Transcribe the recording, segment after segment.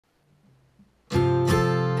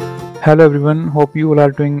Hello everyone, hope you all are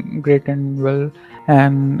doing great and well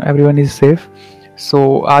and everyone is safe. So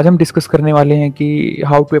आज हम discuss करने वाले हैं कि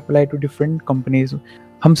how to apply to different companies.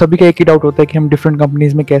 हम सभी का एक ही डाउट होता है कि हम डिफरेंट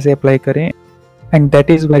कंपनीज में कैसे अप्लाई करें, and that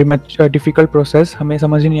is very much difficult process. हमें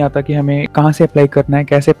समझ ही नहीं आता कि हमें कहाँ से अप्लाई करना है,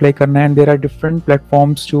 कैसे अप्लाई करना है, and there are different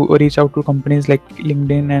platforms to reach out to companies like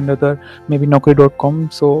LinkedIn and other may be naukri.com।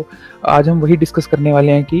 सो आज हम वही डिस्कस करने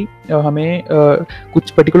वाले हैं कि हमें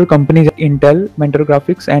कुछ particular companies, Intel, mentor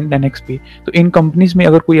graphics and NxP, तो इन कंपनीज में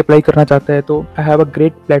अगर कोई अप्लाई करना चाहता है तो I have a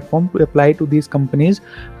great platform to apply to these companies.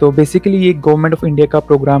 तो बेसिकली ये गवर्नमेंट ऑफ इंडिया का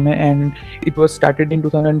प्रोग्राम है and it was started in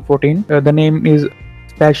 2014। The name is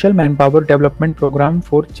Special Manpower Development Program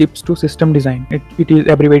for Chips to System Design. It is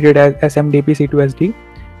abbreviated as SMDP C2SD,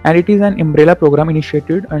 and it is an umbrella program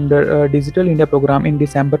initiated under Digital India program in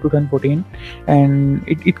December 2014,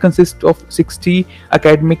 and it consists of 60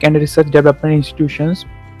 academic and research development institutions.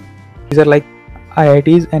 These are like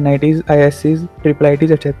IITs, NITs, ISCs,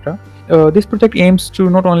 IIITs, etc. This project aims to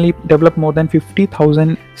not only develop more than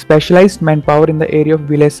 50,000 specialized manpower in the area of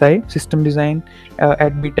VLSI system design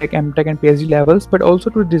at BTech, MTech and PhD levels, but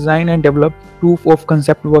also to design and develop proof of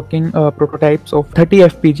concept working prototypes of 30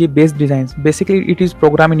 FPGA based designs. Basically, it is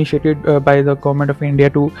program initiated by the government of India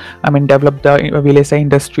to develop the VLSI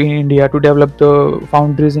industry in India, to develop the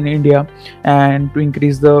foundries in India, and to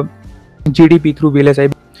increase the GDP through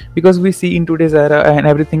VLSI, because we see in today's era and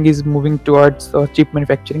everything is moving towards chip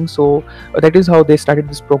manufacturing. So that is how they started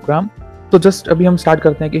this program. तो just अभी हम start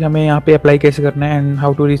करते हैं कि हमें यहाँ पे apply कैसे करना है and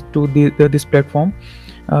how to reach to this platform.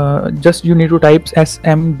 Just you need to type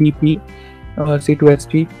SMDP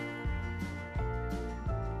C2SD.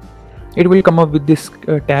 It will come up with this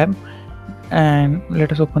tab, and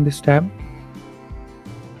let us open this tab.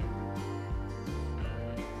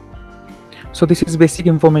 So this is basic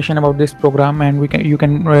information about this program, and you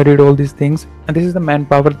can read all these things. And this is the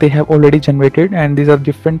manpower they have already generated, and these are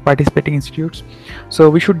different participating institutes. So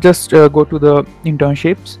we should just go to the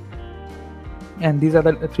internships, and these are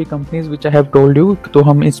the 3 companies which I have told you. तो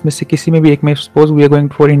हम इसमें से किसी में भी एक में, suppose we are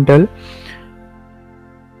going for Intel.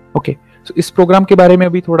 Okay, so इस प्रोग्राम के बारे में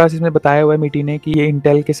अभी थोड़ा सा इसमें बताया हुआ है मीटी ने कि ये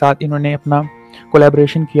इंटेल के साथ इन्होंने अपना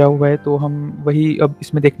कोलैबोरेशन किया हुआ है, तो हम वही अब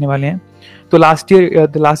इसमें देखने वाले हैं. तो last year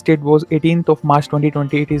the last date was 18th of March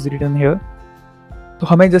 2020. It is written here. तो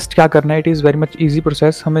हमें जस्ट क्या करना है, it is very much easy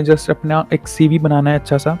process. हमें जस्ट अपना एक CV बनाना है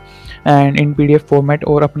अच्छा सा, एंड इन PDF फॉर्मेट,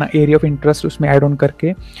 और अपना एरिया ऑफ इंटरेस्ट उसमें ऐड ऑन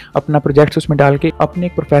करके, अपना प्रोजेक्ट्स उसमें डाल के अपने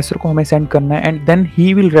एक प्रोफेसर को हमें सेंड करना है, and then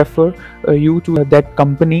he will refer you to that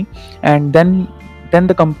company, and then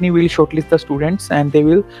the company will shortlist the students and they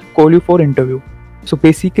will call you for interview. So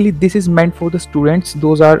basically this is meant for the students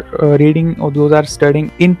those are reading or those are studying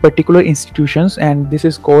in particular institutions, and this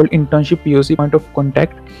is called internship POC, point of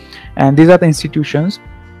contact. And these are the institutions.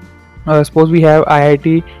 Suppose we have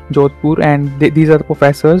IIT Jodhpur, and these are the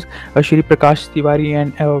professors Shri Prakash Tiwari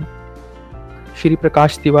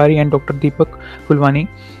and Dr. Deepak Fulwani.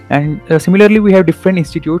 And similarly we have different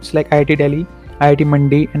institutes like IIT Delhi, IIT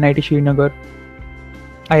Mandi, NIT Srinagar,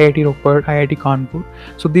 IIT Ropar, IIT Kanpur.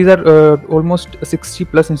 So these are almost 60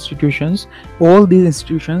 plus institutions. All these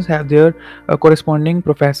institutions have their corresponding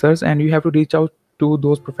professors, and you have to reach out to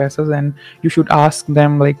those professors, and you should ask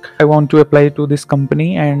them like, I want to apply to this company,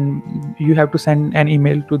 and you have to send an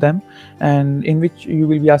email to them, and in which you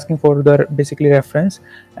will be asking for the basically reference,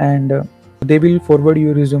 and they will forward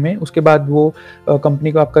your resume. उसके बाद वो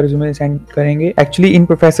company को आपका resume send करेंगे. Actually in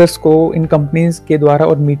professors को इन companies के द्वारा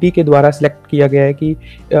और मीटी के द्वारा सिलेक्ट किया गया है कि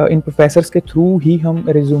इन प्रोफेसर्स के थ्रू ही हम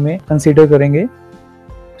रिज्यूमे कंसीडर करेंगे.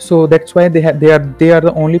 So that's why they are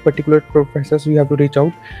the only particular professors you have to reach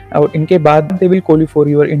out, और इनके बाद they will call you for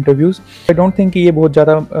your interviews. I don't think कि ये बहुत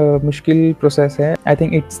ज़्यादा मुश्किल प्रोसेस है. I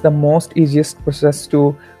think it's the most easiest process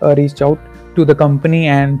to reach out to the company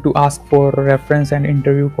and to ask for reference and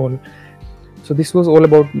interview call. So this was all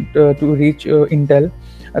about to reach Intel.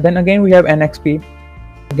 Then again we have NxP.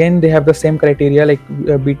 Again they have the same criteria like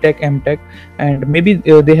BTech, MTech, and maybe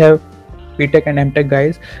they have BTech and MTech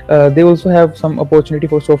guys. They also have some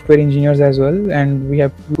opportunity for software engineers as well, and we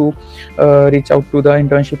have to reach out to the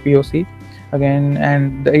internship POC again,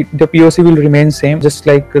 and the POC will remain same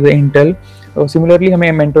just like the Intel. Similarly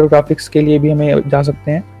हमें mentor graphics के लिए भी हमें जा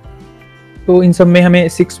सकते हैं. तो इन सब में हमें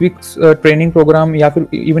 6 weeks ट्रेनिंग प्रोग्राम या फिर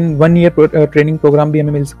इवन 1 year ट्रेनिंग प्रोग्राम भी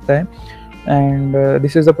हमें मिल सकता है. and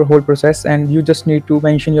this is the whole process. And you just need to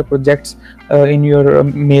mention your projects in your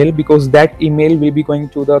mail, because that email will be going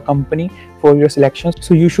to the company for your selection.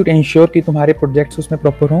 So you should ensure कि तुम्हारे projects उसमें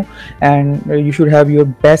proper हों, and you should have your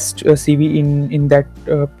best CV in that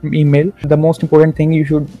email. The most important thing, you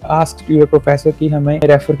should ask your professor कि हमें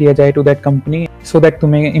refer किया जाए to that company, so that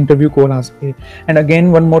तुम्हें interview call आ सके. And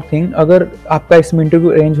again one more thing, अगर आपका इसमें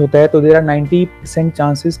interview arrange होता है तो there are 90%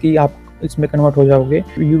 chances कि आप इसमें कन्वर्ट हो जाओगे.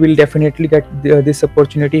 You will definitely get this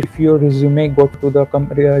opportunity if your resume go to the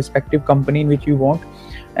respective company in which you want.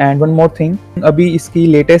 And one more thing, अभी इसकी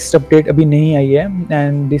latest update अभी नहीं आई है,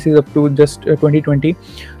 and this is up to just 2020.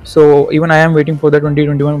 So even I am waiting for the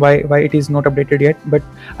 2021, why it is not updated yet. But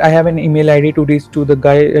I have an email ID to reach to the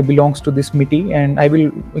guy belongs to this committee, and I will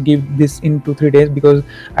give this in 2-3 days, because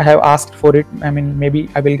I have asked for it. I mean, maybe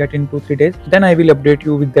I will get in 2-3 days. Then I will update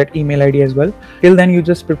you with that email ID as well. Till then, you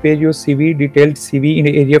just prepare your CV, detailed CV in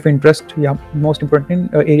the area of interest. Yeah, most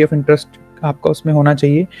important area of interest आपका उसमें होना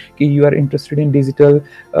चाहिए कि you are interested in digital,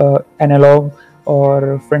 analog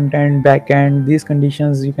or front end, back end. These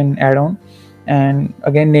conditions you can add on. And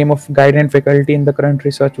again, name of guide and faculty in the current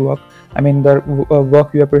research work. I mean, the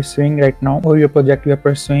work you are pursuing right now, or your project you are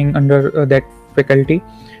pursuing under that faculty.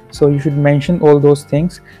 So you should mention all those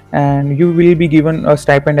things, and you will be given a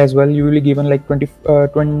stipend as well. You will be given like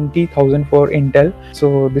 20,000 for Intel.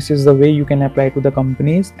 So this is the way you can apply to the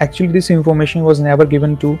companies. Actually, this information was never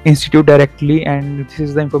given to institute directly, and this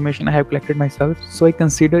is the information I have collected myself. So I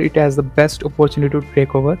consider it as the best opportunity to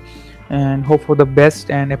take over and hope for the best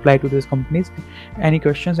and apply to these companies. Any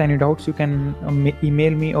questions, any doubts, you can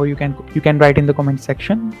email me, or you can write in the comment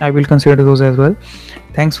section. I will consider those as well.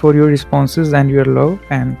 Thanks for your responses and your love,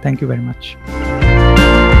 and thank you very much.